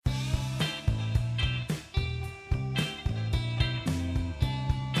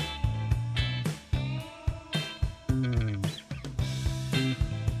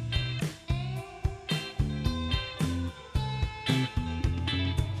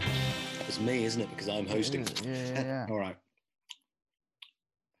It's me, isn't it? Because I'm hosting. Yeah. All right.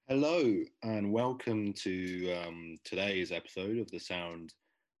 Hello and welcome to today's episode of the Sound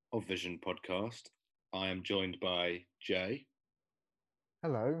of Vision podcast. I am joined by Jay.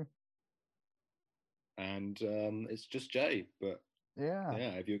 Hello. And it's just Jay. But Yeah.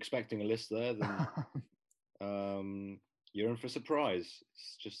 if you're expecting a list there, then you're in for a surprise.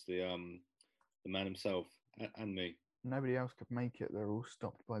 It's just the man himself and me. Nobody else could make it. They're all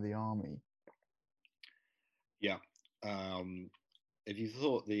stopped by the army. Yeah. If you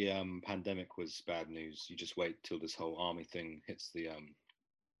thought the pandemic was bad news, you just wait till this whole army thing hits the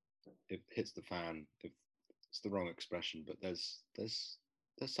fan. It's the wrong expression, but there's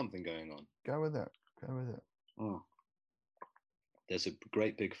something going on. Go with it. Oh. There's a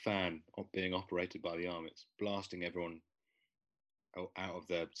great big fan being operated by the army. It's blasting everyone out of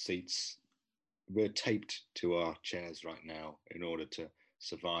their seats. We're taped to our chairs right now in order to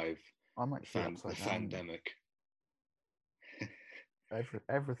survive the pandemic.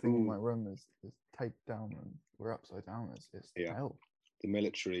 Everything in my room is taped down, and we're upside down. It's hell. The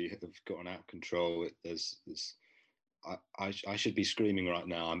military have gotten out of control. I should be screaming right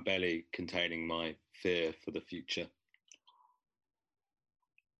now. I'm barely containing my fear for the future.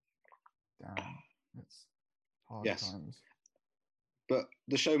 Damn, it's hard times. But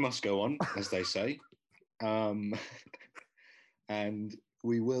the show must go on, as they say. And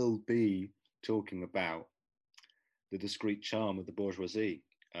we will be talking about the discreet charm of the bourgeoisie,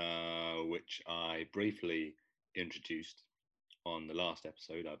 which I briefly introduced on the last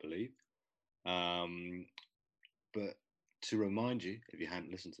episode, I believe. But to remind you, if you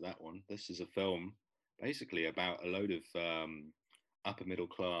hadn't listened to that one, this is a film basically about a load of upper middle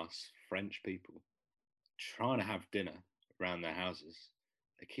class French people trying to have dinner around their houses.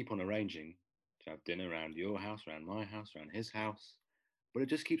 They keep on arranging to have dinner around your house, around my house, around his house, but it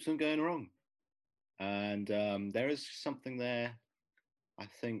just keeps on going wrong. And there is something there. I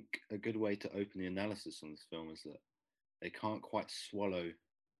think a good way to open the analysis on this film is that they can't quite swallow.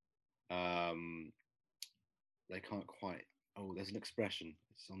 They can't quite. Oh, there's an expression.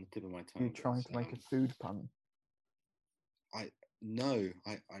 It's on the tip of my tongue. You're trying to make a food pun. No.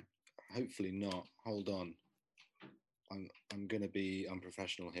 Hopefully not. Hold on. I'm going to be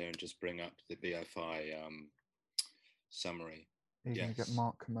unprofessional here and just bring up the BFI summary. You're going to get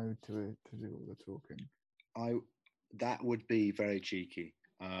Mark Commode to do all the talking. That would be very cheeky.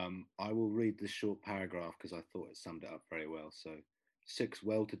 I will read this short paragraph because I thought it summed it up very well. So, 6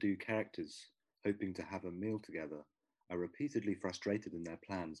 well-to-do characters hoping to have a meal together are repeatedly frustrated in their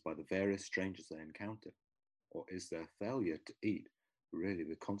plans by the various strangers they encounter. Or is their failure to eat really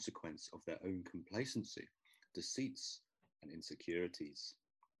the consequence of their own complacency, deceits, and insecurities?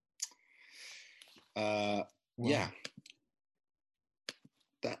 Yeah.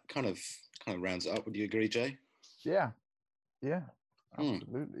 That kind of rounds it up. Would you agree, Jay? Yeah,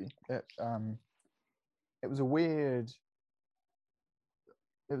 absolutely. It was a weird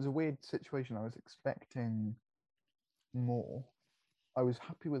situation. I was expecting more. I was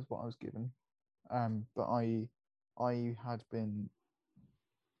happy with what I was given, but I had been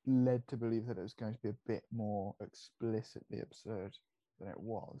led to believe that it was going to be a bit more explicitly absurd than it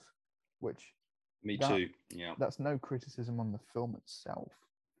was, which me too. Yeah, that's no criticism on the film itself,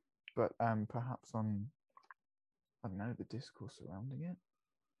 but perhaps on, I don't know, the discourse surrounding it.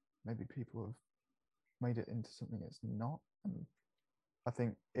 Maybe people have made it into something it's not. And I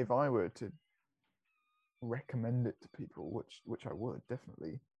think if I were to recommend it to people, which I would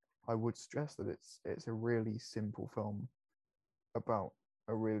definitely, I would stress that it's a really simple film about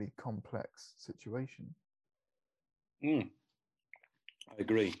a really complex situation. I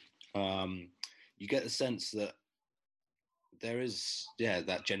agree. You get the sense that there is,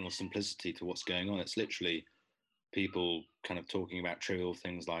 that general simplicity to what's going on. It's literally people kind of talking about trivial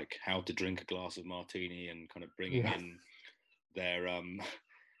things like how to drink a glass of martini and kind of bringing in their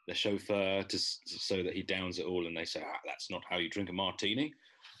chauffeur so that he downs it all, and they say, that's not how you drink a martini.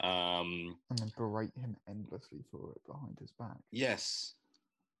 And then berate him endlessly for it behind his back. Yes.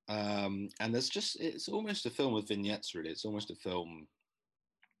 And it's almost a film with vignettes, really. It's almost a film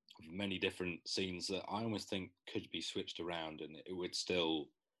of many different scenes that I almost think could be switched around and it would still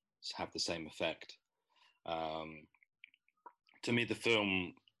have the same effect. To me, the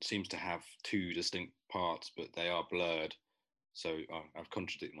film seems to have 2 distinct parts, but they are blurred. So I've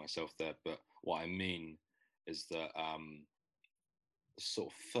contradicted myself there. But what I mean is that the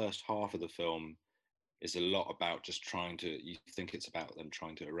sort of first half of the film is a lot about just you think it's about them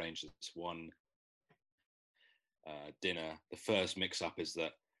trying to arrange this one dinner. The first mix-up is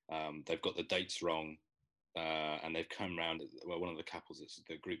that they've got the dates wrong, and they've come round. Well, one of the couples, it's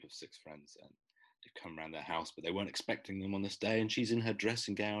the group of 6 friends, and they've come around their house, but they weren't expecting them on this day. And she's in her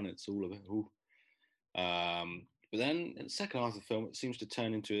dressing gown. It's all of it. But then in the second half of the film, it seems to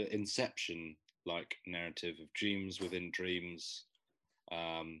turn into an Inception-like narrative of dreams within dreams.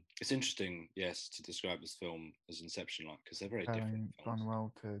 It's interesting, yes, to describe this film as Inception-like because they're very different films. Gone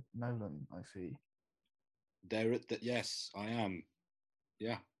well to Nolan, I see. Yes, I am.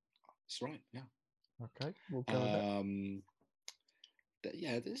 Yeah, that's right. Yeah. Okay, we'll go with it.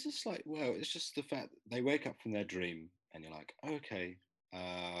 Yeah, this is like, well, it's just the fact that they wake up from their dream and you're like, okay,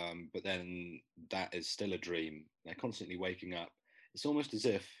 but then that is still a dream. They're constantly waking up. It's almost as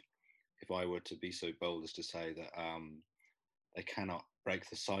if I were to be so bold as to say that they cannot break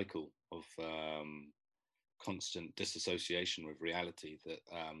the cycle of constant disassociation with reality, that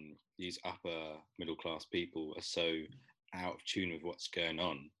these upper middle class people are so out of tune with what's going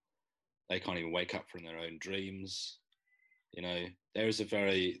on. They can't even wake up from their own dreams. You know, there's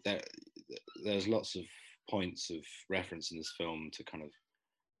lots of points of reference in this film to kind of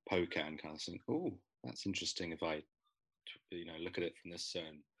poke at and kind of think, oh, that's interesting if I, look at it from this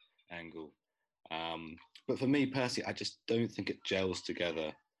certain angle. But for me personally, I just don't think it gels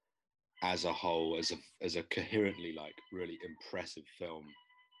together as a whole, as a coherently, like, really impressive film.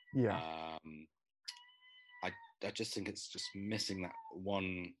 Yeah. I just think it's just missing that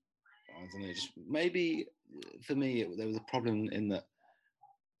one. I don't know. Just maybe for me, there was a problem in that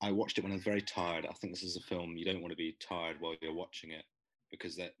I watched it when I was very tired. I think this is a film you don't want to be tired while you're watching it,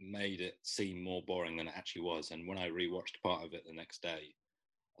 because that made it seem more boring than it actually was. And when I rewatched part of it the next day,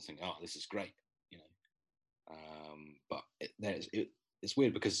 I was thinking, oh, this is great, you know. But it's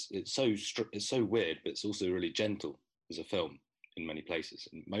weird because it's so weird, but it's also really gentle as a film in many places,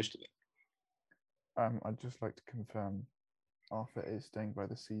 and most of it. I'd just like to confirm Arthur is staying by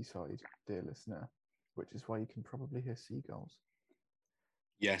the seaside, dear listener, which is why you can probably hear seagulls.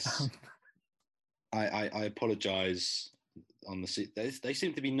 Yes. I apologise on the sea. They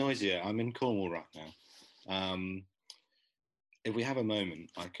seem to be noisier. I'm in Cornwall right now. If we have a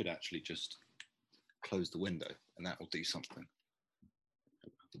moment, I could actually just close the window and that will do something.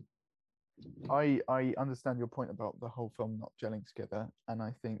 I understand your point about the whole film not gelling together, and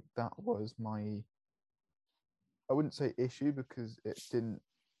I think that was my, I wouldn't say issue, because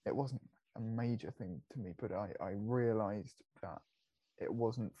it wasn't a major thing to me, but I realised that it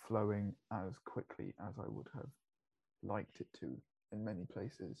wasn't flowing as quickly as I would have liked it to in many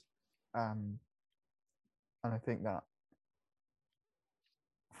places. And I think that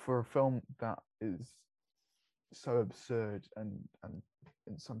for a film that is so absurd and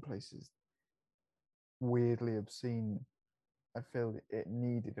in some places weirdly obscene, I feel it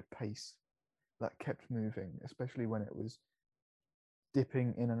needed a pace that kept moving, especially when it was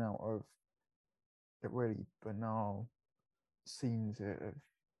dipping in and out of the really banal scenes of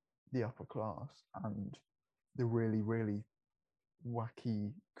the upper class and the really, really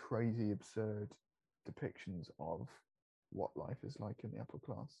wacky, crazy, absurd depictions of what life is like in the upper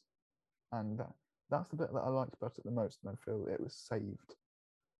class. And that's the bit that I liked about it the most, and I feel it was saved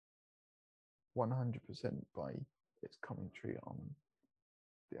 100% by its commentary on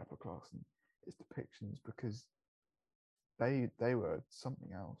the upper class and its depictions, because they were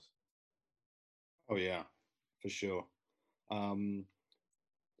something else. Oh yeah, for sure.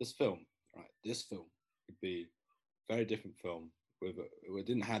 This film would be a very different film with it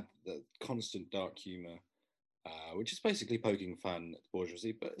didn't have the constant dark humor, which is basically poking fun at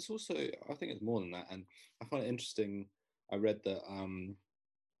bourgeoisie, but it's also, I think it's more than that. And I find it interesting. I read that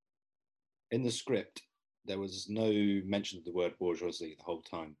in the script there was no mention of the word bourgeoisie the whole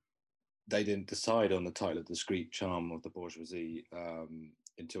time. They didn't decide on the title of Discreet Charm of the Bourgeoisie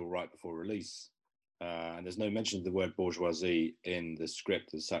until right before release. And there's no mention of the word bourgeoisie in the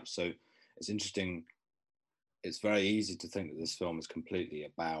script as such. So it's interesting. It's very easy to think that this film is completely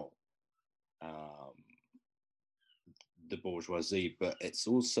about the bourgeoisie, but it's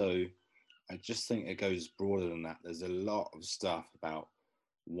also, I just think it goes broader than that. There's a lot of stuff about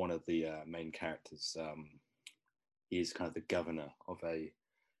one of the main characters. He is kind of the governor of a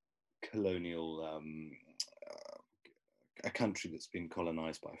colonial, a country that's been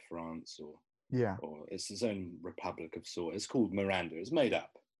colonized by France, or it's its own republic of sort. It's called Miranda. It's made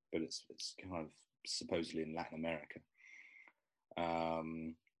up, but it's kind of supposedly in Latin America.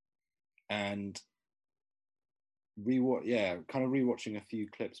 And rewatching a few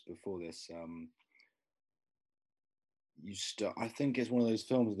clips before this, I think it's one of those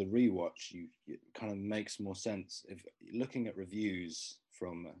films, the rewatch, it kind of makes more sense if looking at reviews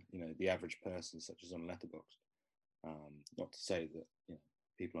from the average person, such as on Letterboxd. Not to say that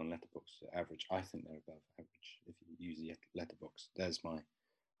people on Letterboxd are average. I think they're above average if you use the Letterboxd. There's my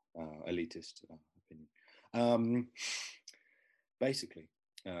elitist opinion. Basically,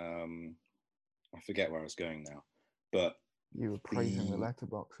 I forget where I was going now, but you were praising the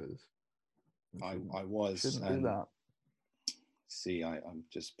letterboxes. I was. Shouldn't do that. See, I'm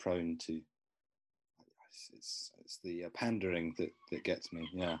just prone to. It's the pandering that gets me.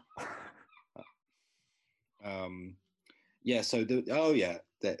 Yeah. Yeah. So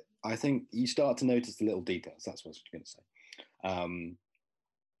that I think you start to notice the little details. That's what I was going to say.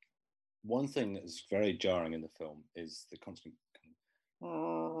 One thing that's very jarring in the film is the constant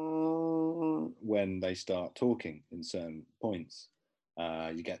when they start talking in certain points.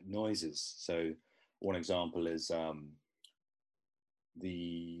 You get noises. So one example is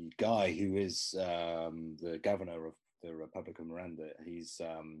the guy who is the governor of the Republic of Miranda. He's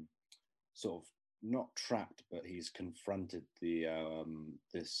sort of not trapped, but he's confronted the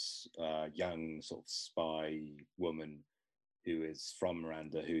this young sort of spy woman who is from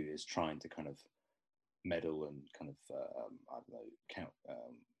Miranda, who is trying to kind of meddle and kind of I don't know, count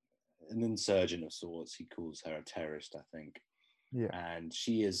an insurgent of sorts. He calls her a terrorist, I think. Yeah. And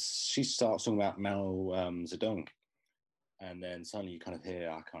she starts talking about Mao Zedong, and then suddenly you kind of hear,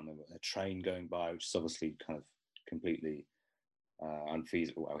 I can't remember, a train going by, which is obviously kind of completely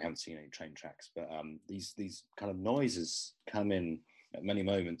unfeasible. Well, we haven't seen any train tracks, but these kind of noises come in at many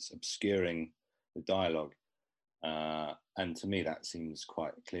moments, obscuring the dialogue. And to me, that seems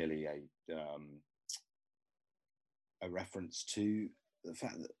quite clearly a reference to the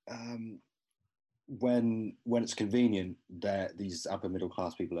fact that when it's convenient, that these upper middle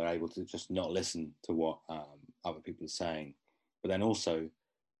class people are able to just not listen to what other people are saying, but then also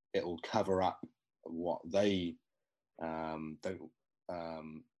it will cover up what they don't.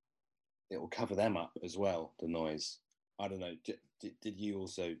 It will cover them up as well. The noise. I don't know. Did you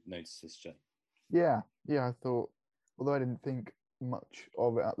also notice this, Jay? Yeah. I thought, although I didn't think much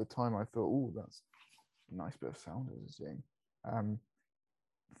of it at the time, I thought, oh, that's a nice bit of sound I was seeing.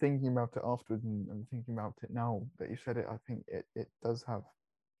 Thinking about it afterwards and thinking about it now that you said it, I think it does have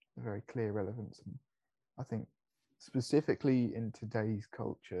a very clear relevance. And I think specifically in today's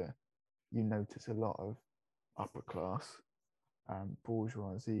culture, you notice a lot of upper class,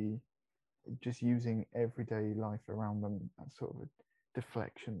 bourgeoisie, just using everyday life around them as sort of a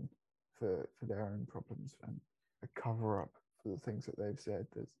deflection for their own problems and a cover up for the things that they've said.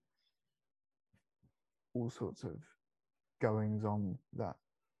 There's all sorts of goings on that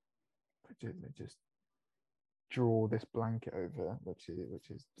they just draw this blanket over, which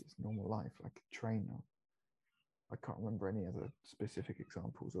is just normal life, like a train. I can't remember any other specific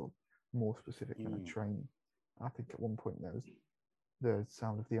examples or more specific than a train. I think at one point there was the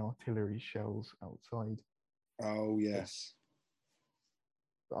sound of the artillery shells outside. Oh yes.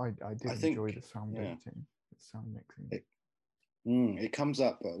 I did enjoy the sound editing, the sound mixing. It comes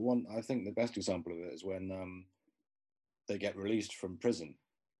up. I think the best example of it is when they get released from prison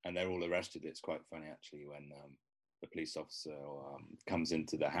and they're all arrested. It's quite funny actually when the police officer comes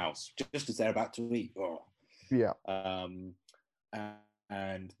into the house just as they're about to eat. Yeah.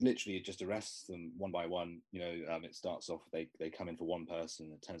 And literally it just arrests them one by one. It starts off, they come in for one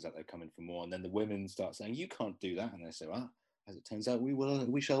person, it turns out they come in for more, and then the women start saying, you can't do that, and they say, well, as it turns out,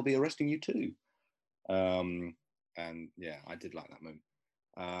 we shall be arresting you too. And yeah, I did like that moment.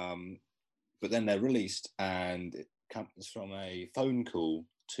 But then they're released, and it comes from a phone call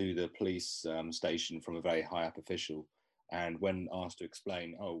to the police station from a very high up official, and when asked to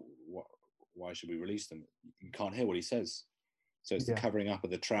explain, why should we release them, you can't hear what he says. So it's the covering up of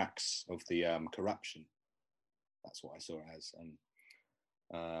the tracks of the corruption. That's what I saw it as. And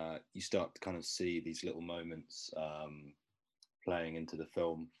you start to kind of see these little moments playing into the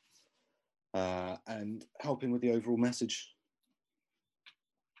film and helping with the overall message.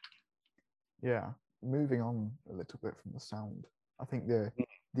 Yeah, moving on a little bit from the sound, I think the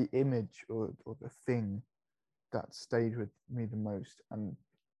image or the thing that stayed with me the most, and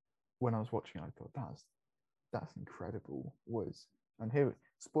when I was watching, I thought that's incredible, was, and here,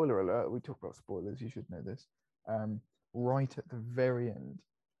 spoiler alert, we talk about spoilers, you should know this, right at the very end,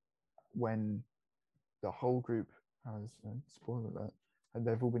 when the whole group has, spoiler alert, and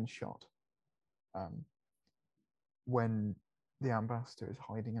they've all been shot, when the ambassador is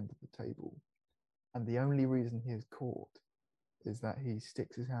hiding under the table, and the only reason he is caught is that he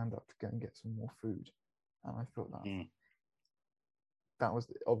sticks his hand up to go and get some more food. And I thought that was,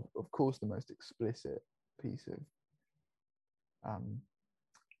 of course, the most explicit piece of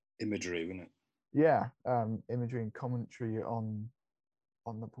imagery, wasn't it? Yeah, imagery and commentary on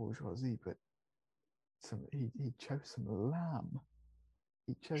the bourgeoisie. But he chose some lamb.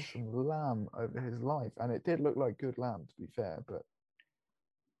 he chose some lamb over his life, and it did look like good lamb, to be fair. But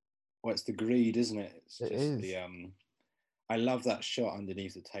well, it's the greed, isn't it? It's it just is, the I love that shot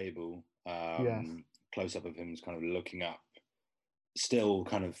underneath the table. yes, Close up of him kind of looking up, still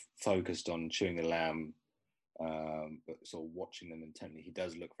kind of focused on chewing the lamb, but sort of watching them intently. He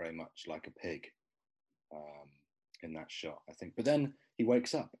does look very much like a pig in that shot, I think. But then he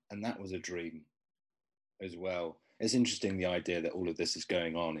wakes up, and that was a dream as well. It's interesting, the idea that all of this is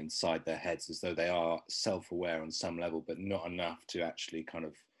going on inside their heads, as though they are self-aware on some level, but not enough to actually kind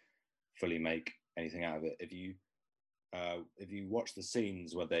of fully make anything out of it. If you watch the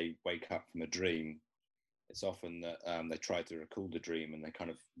scenes where they wake up from a dream, it's often that they try to recall the dream and they kind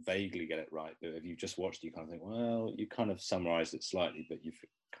of vaguely get it right. But if you just watched it, you kind of think, well, you kind of summarized it slightly, but you've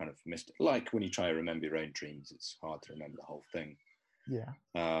kind of missed it. Like when you try to remember your own dreams, it's hard to remember the whole thing. yeah.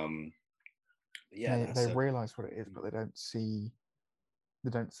 Yeah, they realize what it is, but they don't see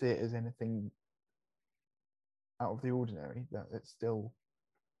it as anything out of the ordinary. That it's still,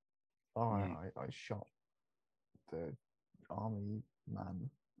 I shot the army man.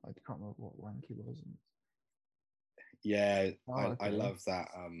 I can't remember what rank he was. Yeah, okay. I love that.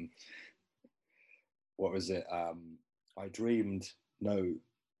 What was it? I dreamed that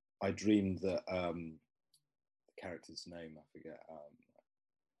the character's name, I forget.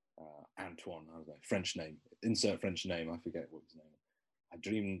 Antoine, I don't know, French name. Insert French name. I forget what his name. I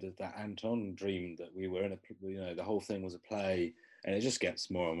dreamed that Anton dreamed that we were in a, the whole thing was a play, and it just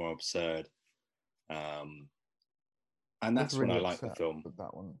gets more and more absurd. And that's really when I like the film. With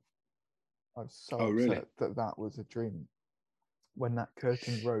that one, I was so upset that was a dream. When that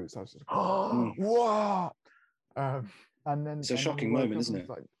curtain rose, I was just, oh, what? And then it's a shocking moment, isn't it?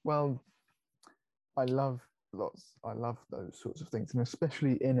 Like, well, I love those sorts of things, and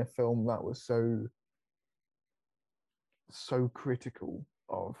especially in a film that was so critical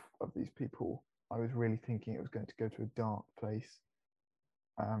of these people. I was really thinking it was going to go to a dark place,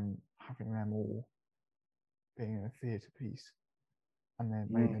 having them all being in a theatre piece, and then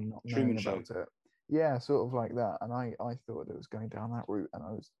maybe not knowing about it. Yeah, sort of like that. And I thought it was going down that route, and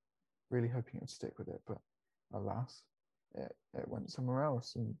I was really hoping it would stick with it, but alas, it went somewhere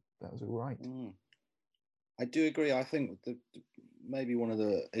else, and that was all right. I do agree. I think maybe one of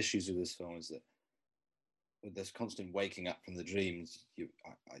the issues with this film is that with this constant waking up from the dreams,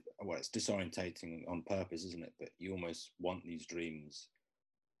 well, it's disorientating on purpose, isn't it? But you almost want these dreams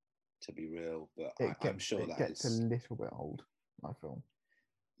to be real. But I'm sure that gets a little bit old, I feel.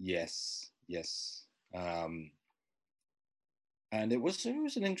 Yes. And it was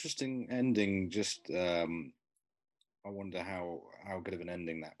an interesting ending. Just I wonder how good of an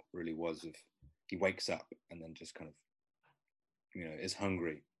ending that really was. If he wakes up and then just kind of, is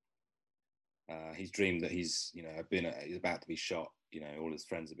hungry. He's dreamed that he's about to be shot. All his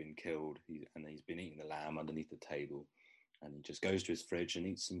friends have been killed. And he's been eating the lamb underneath the table, and he just goes to his fridge and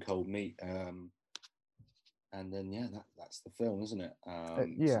eats some cold meat. And then that's the film, isn't it?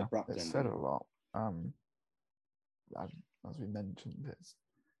 It said a lot. As we mentioned, it's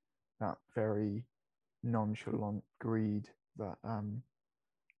that very nonchalant greed that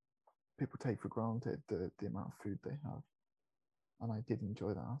people take for granted, the amount of food they have. And I did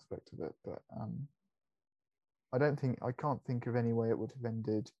enjoy that aspect of it, but I can't think of any way it would have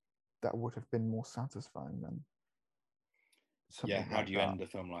ended that would have been more satisfying than something how do you end a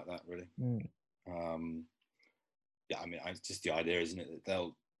film like that, really? I mean, it's just the idea, isn't it,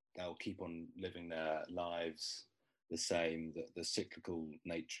 that they'll keep on living their lives the same, the cyclical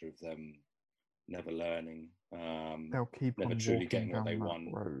nature of them never learning, they'll keep never on truly getting what they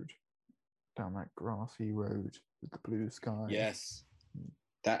want. Down that grassy road with the blue sky. Yes.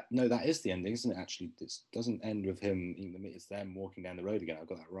 That is the ending, isn't it? Actually, it doesn't end with him eating the meat. It's them walking down the road again. I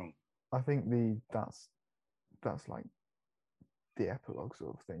got that wrong. I think that's like the epilogue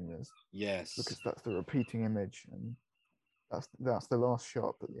sort of thing. Yes, because that's the repeating image, and that's the last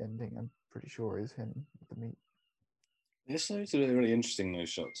shot. But the ending, I'm pretty sure, is him with the meat. It's really interesting, those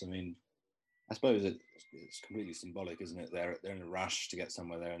shots. I mean, I suppose it's completely symbolic, isn't it? They're in a rush to get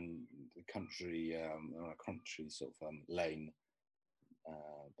somewhere. They're in the country, on a country sort of lane,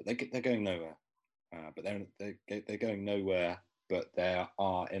 but they're going nowhere. But they're going nowhere, but they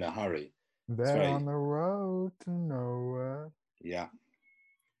are in a hurry. They're on the road to nowhere. Yeah,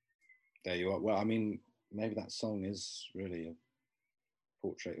 there you are. Well, I mean, maybe that song is really a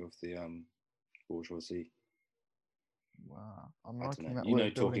portrait of the bourgeoisie. Wow, I'm liking that.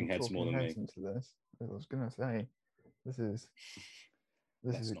 Talking Heads more than me. Into this, I was gonna say, this is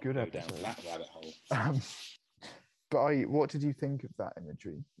a good episode. Down that rabbit hole. But what did you think of that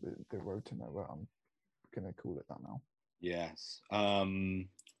imagery, the road to nowhere? I'm gonna call it that now. Yes. I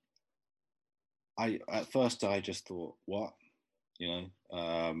at first I just thought, what, you know,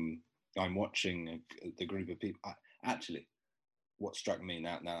 I'm watching the group of people. Actually, what struck me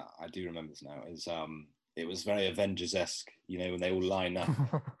now I do remember this now is it was very Avengers-esque, you know, when they all line up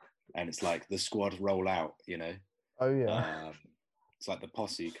and it's like the squad roll out, you know. Oh yeah. It's like the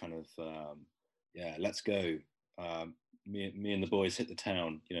posse kind of yeah, let's go. Me and the boys hit the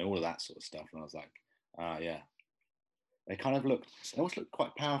town, you know, all of that sort of stuff. And I was like, yeah. They kind of looked, they almost looked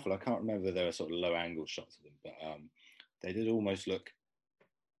quite powerful. I can't remember if there were sort of low angle shots of them, but they did almost look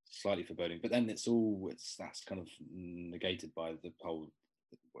slightly foreboding. But then that's kind of negated by the whole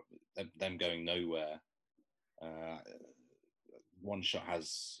them going nowhere. Uh, One shot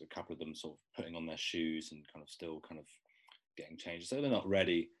has a couple of them sort of putting on their shoes and kind of still kind of getting changed, so they're not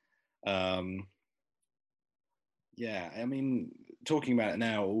ready. Yeah, I mean, talking about it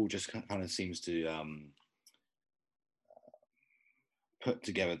now, all just kind of seems to put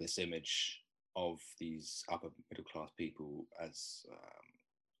together this image of these upper middle class people as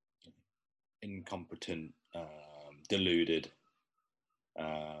incompetent, deluded,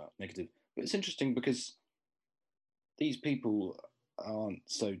 negative. But it's interesting because these people aren't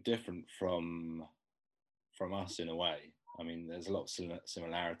so different from us in a way. I mean, there's a lot of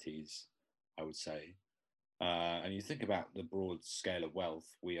similarities, I would say. And you think about the broad scale of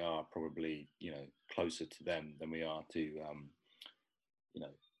wealth, we are probably, you know, closer to them than we are to, you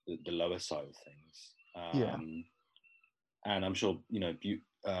know, the lower side of things. Yeah. And I'm sure, you know,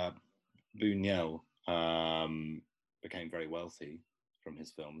 Buñuel became very wealthy from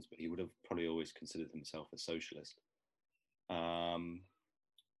his films, but he would have probably always considered himself a socialist.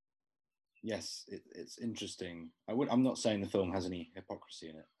 Yes, it's interesting. I'm not saying the film has any hypocrisy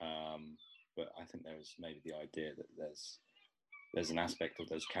in it, but I think there is maybe the idea that there's an aspect of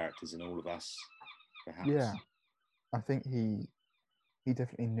those characters in all of us, perhaps. Yeah. I think he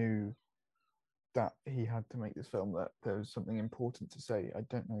definitely knew that he had to make this film, that there was something important to say. I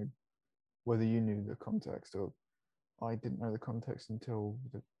don't know whether you knew the context, or I didn't know the context until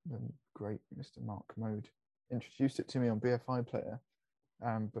the great Mr. Mark Mode introduced it to me on BFI Player.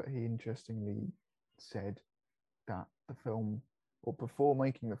 But he interestingly said that the film, or before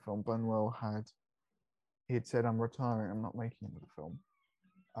making the film, Bunwell he had said, "I'm retiring. I'm not making another film."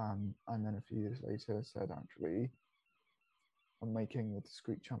 And then a few years later said, "Actually, I'm making the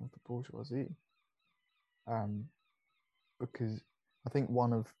Discreet channel for Bourgeoisie." Because I think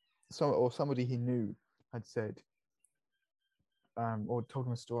somebody he knew had said, or told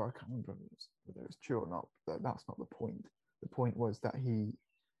him a story. I can't remember whether it was true or not. But that's not the point. The point was that he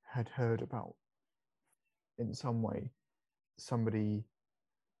had heard about, in some way, somebody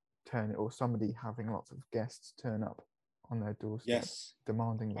having lots of guests turn up on their doorstep, Yes,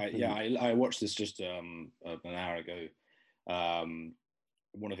 demanding the food. yeah, I watched this just an hour ago.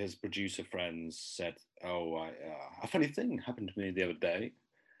 One of his producer friends said, "Oh, a funny thing happened to me the other day.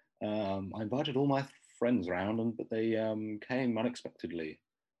 I invited all my friends around, but they came unexpectedly,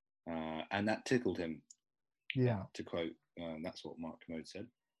 and that tickled him." Yeah. To quote, that's what Mark Commode said.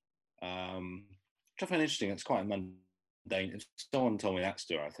 Which I find interesting. It's quite mundane. If someone told me that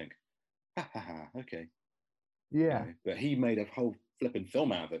story, I think, ha ha ha, okay. Yeah. You know, but he made a whole flipping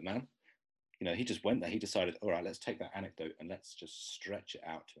film out of it, man. You know, he just went there. He decided, all right, let's take that anecdote and let's just stretch it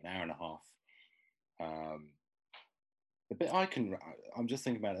out to an hour and a half. The bit I'm just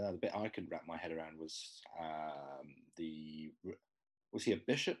thinking about it now. The bit I could wrap my head around was was he a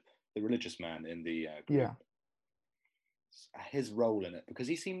bishop, the religious man in the group? Yeah. His role in it, because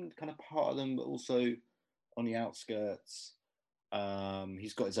he seemed kind of part of them, but also on the outskirts.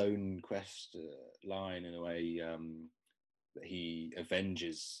 He's got his own quest line in a way that he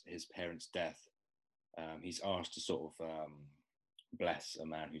avenges his parents' death. He's asked to sort of bless a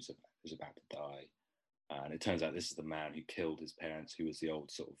man who's about to die. And it turns out this is the man who killed his parents, who was the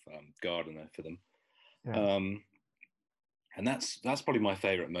old sort of gardener for them. Yeah. And that's probably my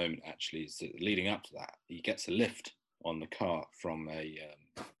favourite moment, actually, is that leading up to that, he gets a lift on the cart from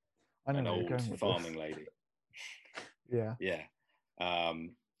an old farming lady. Yeah. Yeah.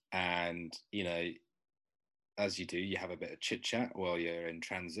 And, you know, as you do, you have a bit of chit chat while you're in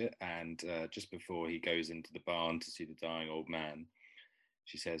transit. And just before he goes into the barn to see the dying old man,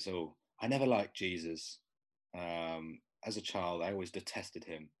 she says, "Oh, I never liked Jesus. As a child, I always detested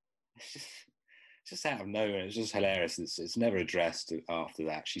him." It's just out of nowhere. It's just hilarious. It's never addressed after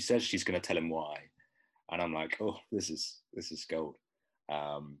that. She says she's going to tell him why. And I'm like, oh, this is gold.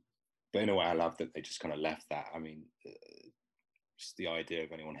 But in a way, I love that they just kind of left that. I mean, just the idea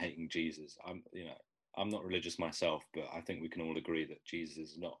of anyone hating Jesus. I'm not religious myself, but I think we can all agree that Jesus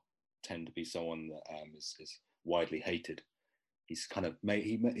does not tend to be someone that is widely hated. He's kind of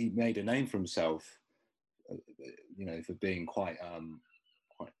he made a name for himself, for being quite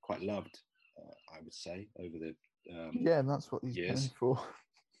loved. I would say over the yeah, that's what he's years. known for.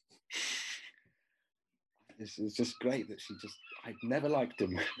 It's just great that I never liked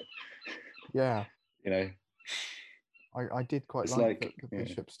him. Yeah. I did quite like that the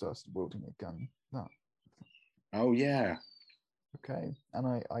bishop started wielding a gun. That. Oh yeah. Okay,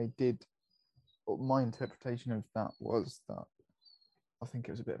 and I did. My interpretation of that was that I think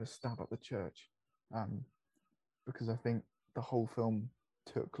it was a bit of a stab at the church, because I think the whole film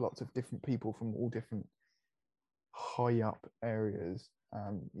took lots of different people from all different high up areas.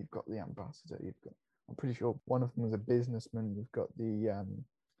 You've got the ambassador. I'm pretty sure one of them was a businessman. You've got the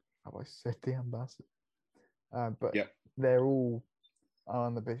have I said the ambassador? But yep. They're all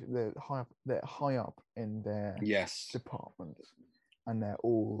on the bishop. They're high up in their departments, and they're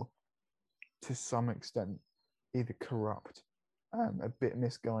all, to some extent, either corrupt, a bit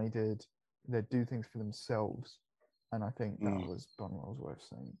misguided. They do things for themselves, and I think that was Bunwell's way of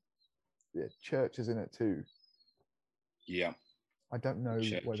saying, the church is in it too. Yeah. I don't know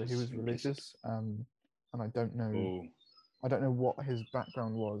whether he was religious, and I don't know. I don't know what his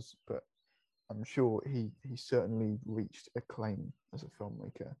background was, but I'm sure he certainly reached acclaim as a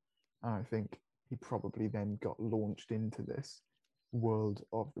filmmaker, and I think he probably then got launched into this world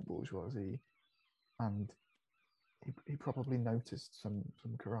of the bourgeoisie, and he probably noticed some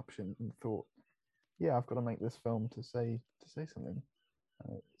corruption and thought, yeah, I've got to make this film to say something.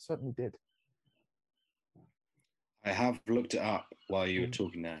 It certainly did. I have looked it up while you were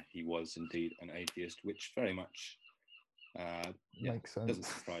talking there. He was indeed an atheist, which very much makes sense. Doesn't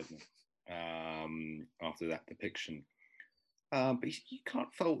surprise me after that depiction. But you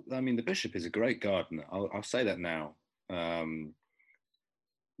can't fault. I mean, the bishop is a great gardener. I'll say that now.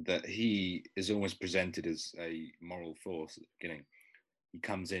 That he is almost presented as a moral force at the beginning. He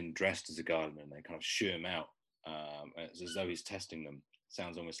comes in dressed as a gardener, and they kind of shoo him out. It's as though he's testing them.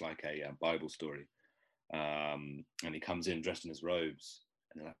 Sounds almost like a Bible story. And he comes in dressed in his robes,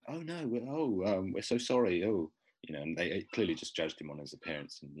 and they're like, "Oh no, we're so sorry." And they clearly just judged him on his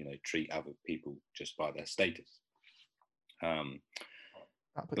appearance, and treat other people just by their status.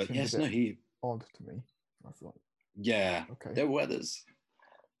 But yes, no, he odd to me. I thought, yeah, okay.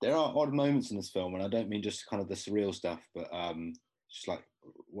 There are odd moments in this film, and I don't mean just kind of the surreal stuff, but just like,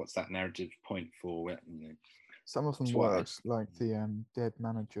 what's that narrative point for? Some of them worked, like the dead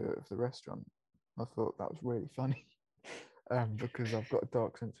manager of the restaurant. I thought that was really funny, because I've got a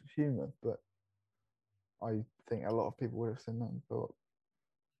dark sense of humour, but I think a lot of people would have seen that and thought,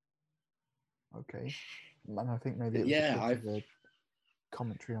 okay. And I think maybe it was a bit of a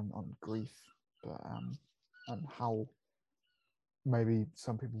commentary on grief, but and how maybe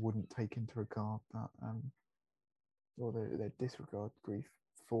some people wouldn't take into regard that, or they disregard grief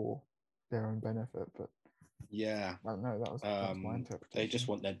for their own benefit. But yeah, I don't know. That's my interpretation. They just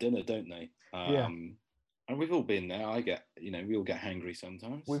want their dinner, don't they? Yeah. And we've all been there. We all get hangry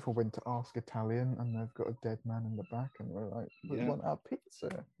sometimes. We've all been to Ask Italian, and they've got a dead man in the back, and we're like, we want our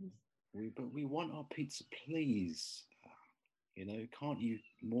pizza. But we want our pizza, please. Can't you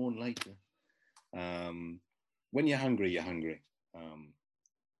mourn later? When you're hungry, you're hungry.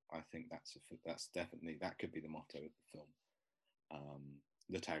 I think that's definitely, that could be the motto of the film,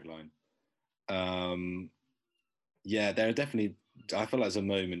 the tagline. Yeah, there are definitely. I feel like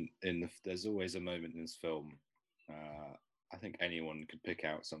there's always a moment in this film. I think anyone could pick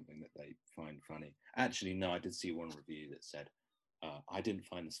out something that they find funny. Actually, no, I did see one review that said, I didn't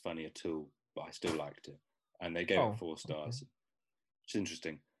find this funny at all, but I still liked it. And they gave it 4 stars. Okay. It's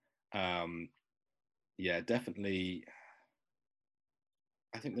interesting. Yeah, definitely.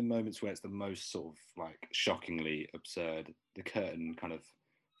 I think the moments where it's the most sort of like shockingly absurd, the curtain kind of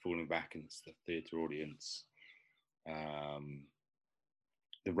falling back into the theatre audience,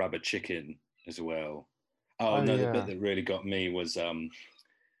 the rubber chicken as well. The bit that really got me was them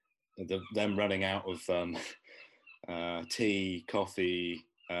running out of tea, coffee,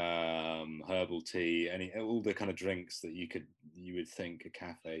 herbal tea, all the kind of drinks that you would think a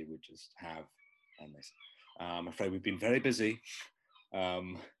cafe would just have. And they said, I'm afraid we've been very busy.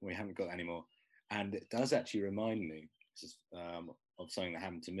 We haven't got any more. And it does actually remind me of something that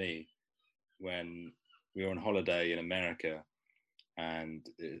happened to me when we were on holiday in America, and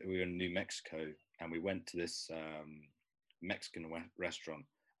we were in New Mexico, and we went to this Mexican restaurant,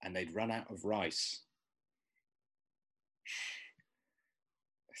 and they'd run out of rice.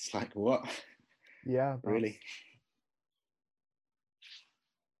 It's like, what? Yeah. Really?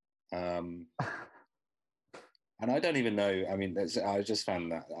 And I don't even know. I mean, I just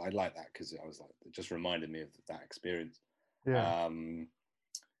found that I like that because I was like, it just reminded me of that experience. Yeah.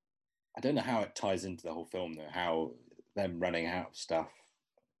 I don't know how it ties into the whole film though. How them running out of stuff.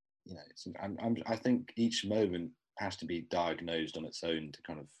 You know, I think each moment has to be diagnosed on its own to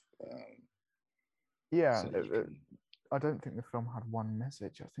kind of Yeah, so you can. I don't think the film had one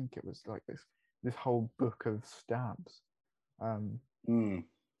message. I think it was like this whole book of stabs. Mm,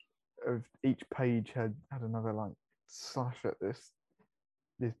 Of each page had another like slash at this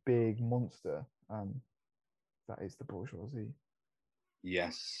big monster. That is the bourgeoisie.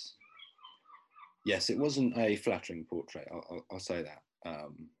 yes, yes, it wasn't a flattering portrait. I'll say that.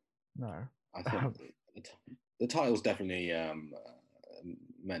 No. I think the title's definitely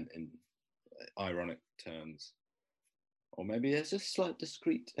meant in ironic terms, or maybe there's a slight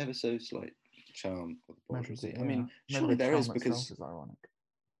discreet, ever so slight charm of the Maybe bourgeoisie. I yeah. mean, Maybe surely the there is charm itself because is ironic.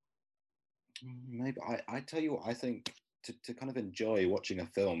 maybe I tell you what I think to kind of enjoy watching a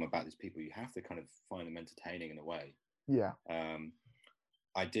film about these people, you have to kind of find them entertaining in a way. Yeah.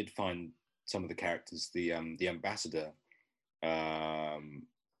 I did find some of the characters, the ambassador. I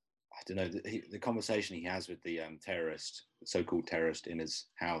don't know the conversation he has with the terrorist, so-called terrorist in his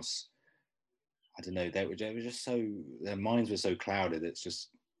house. I don't know. They were just so their minds were so clouded. It's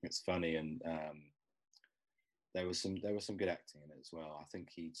funny, and there was some good acting in it as well. I think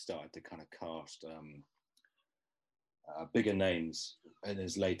he started to kind of cast bigger names in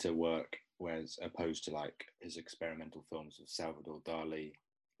his later work, whereas opposed to like his experimental films of Salvador Dali,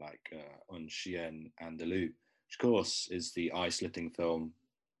 like Un Chien Andalou, which of course is the eye-slitting film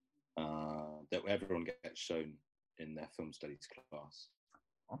that everyone gets shown in their film studies class.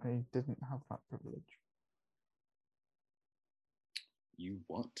 I didn't have that privilege. You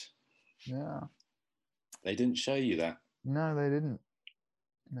what? Yeah. They didn't show you that? No, they didn't.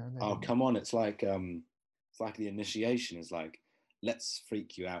 No, they Oh, didn't. come on! It's like the initiation is like, let's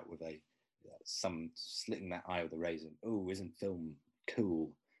freak you out with some slitting that eye with a razor. Oh, isn't film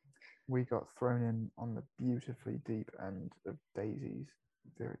cool? We got thrown in on the beautifully deep end of Daisy's.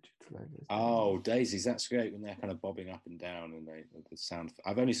 Oh, daisies! That's great when they're kind of bobbing up and down and the sound.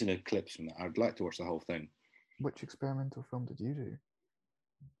 I've only seen a clips from that. I'd like to watch the whole thing. Which experimental film did you do?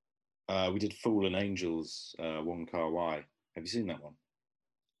 We did Fallen Angels, Wong Kar-wai. Have you seen that one?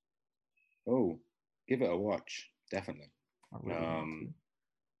 Oh, give it a watch, definitely. I really want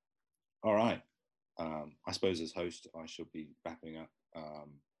to. All right. I suppose as host, I should be wrapping up.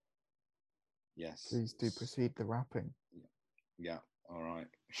 Yes. Please do proceed the wrapping. Yeah. All right.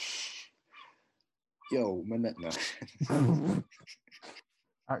 Yo, minute no.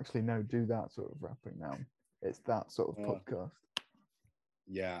 Actually, no. Do that sort of wrapping now. It's that sort of podcast.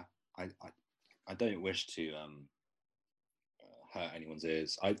 Yeah, I don't wish to hurt anyone's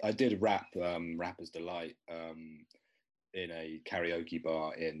ears. I did rap Rapper's Delight in a karaoke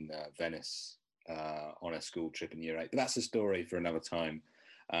bar in Venice on a school trip in year 8. But that's a story for another time.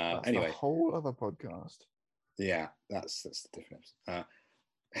 That's anyway, a whole other podcast. Yeah, that's the difference.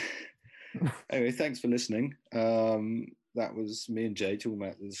 Anyway, thanks for listening. That was me and Jay talking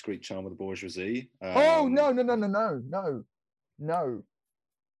about the discreet charm of the bourgeoisie. Oh no!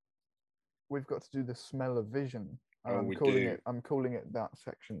 We've got to do the smell of vision. I'm calling it that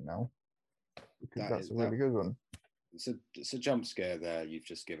section now because that's a really good one. It's a jump scare there you've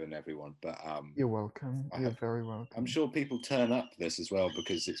just given everyone, but you're welcome. You're very welcome. I'm sure people turn up this as well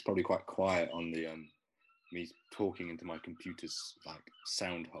because it's probably quite quiet on the me talking into my computer's like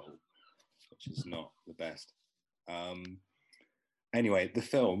sound hole, which is not the best. Anyway, the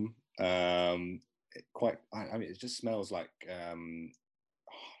film I mean, it just smells like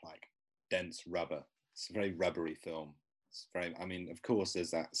dense rubber. It's a very rubbery film. It's very. I mean, of course,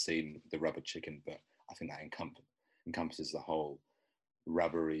 there's that scene with the rubber chicken, but I think that encompasses the whole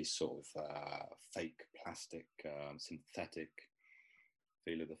rubbery sort of fake plastic, synthetic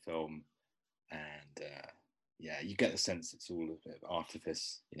feel of the film, and yeah, you get the sense it's all a bit of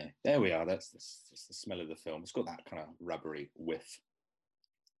artifice. You know, there we are. That's the smell of the film. It's got that kind of rubbery whiff.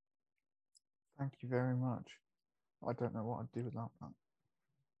 Thank you very much. I don't know what I'd do without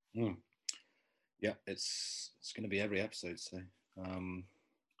that. Yeah, it's going to be every episode. So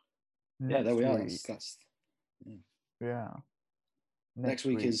yeah, there we are. That's yeah. Next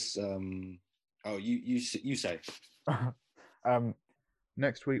week is oh you say.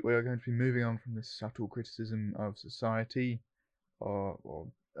 Next week we are going to be moving on from this subtle criticism of society or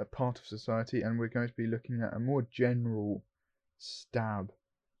a part of society, and we're going to be looking at a more general stab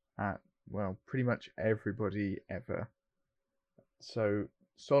at, well, pretty much everybody ever. So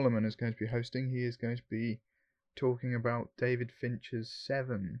Solomon is going to be hosting. He is going to be talking about David Fincher's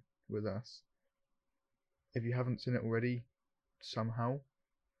Seven with us. if you haven't seen it already, somehow.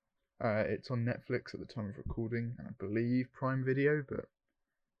 It's on Netflix at the time of recording, and I believe Prime Video, but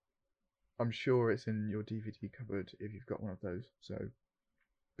I'm sure it's in your DVD cupboard if you've got one of those. So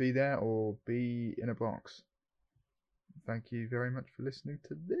be there or be in a box. Thank you very much for listening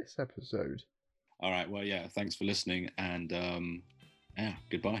to this episode. All right. Well, yeah. Thanks for listening, and yeah,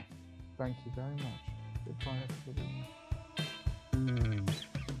 goodbye. Thank you very much. Goodbye, everybody.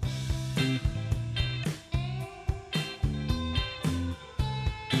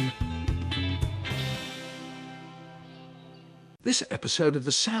 This episode of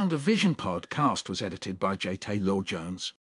the Sound of Vision podcast was edited by J. Taylor Jones.